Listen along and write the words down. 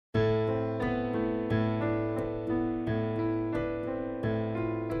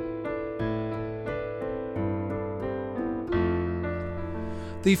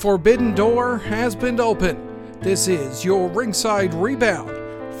The forbidden door has been opened. This is your Ringside Rebound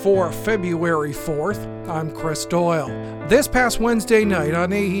for February 4th. I'm Chris Doyle. This past Wednesday night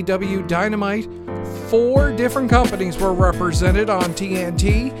on AEW Dynamite, 4 different companies were represented on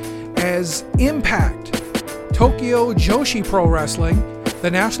TNT as Impact, Tokyo Joshi Pro Wrestling,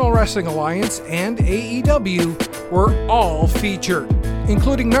 the National Wrestling Alliance, and AEW were all featured,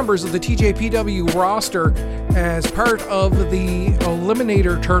 including members of the TJPW roster as part of the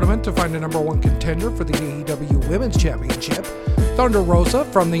Eliminator tournament to find a number 1 contender for the AEW Women's Championship. Thunder Rosa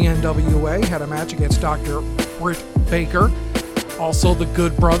from the NWA had a match against Dr. Britt Baker. Also, the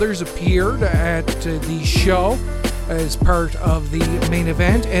Good Brothers appeared at the show as part of the main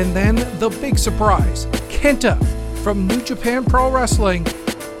event. And then the big surprise, Kenta from New Japan Pro Wrestling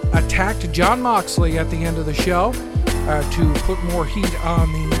attacked Jon Moxley at the end of the show to put more heat on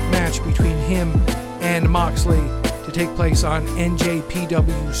the match between him and Moxley to take place on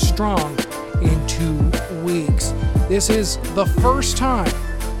NJPW Strong in 2 weeks. This is the first time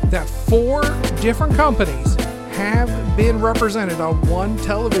that 4 different companies have been represented on one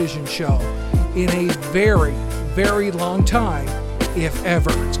television show in a very, very long time, if ever.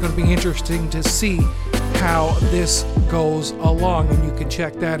 It's going to be interesting to see how this goes along, and you can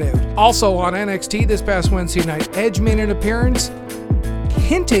check that out. Also on NXT this past Wednesday night, Edge made an appearance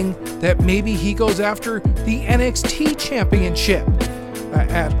hinting that maybe he goes after the NXT Championship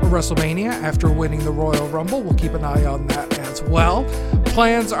at WrestleMania after winning the Royal Rumble. We'll keep an eye on that as well.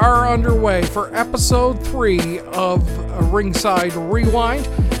 Plans are underway for episode 3 of Ringside Rewind.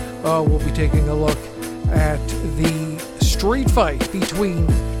 We'll be taking a look at the street fight between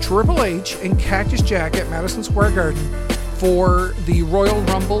Triple H and Cactus Jack at Madison Square Garden for the Royal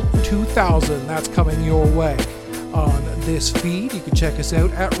Rumble 2000. That's coming your way on this feed. You can check us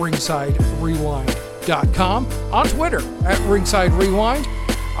out at ringsiderewind.com, on Twitter at Ringside Rewind.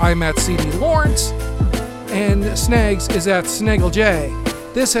 I'm at CD Lawrence, and Snags is at Snaggle J.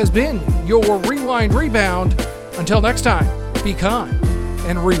 This has been your Rewind Rebound. Until next time, be kind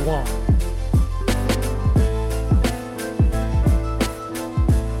and rewind.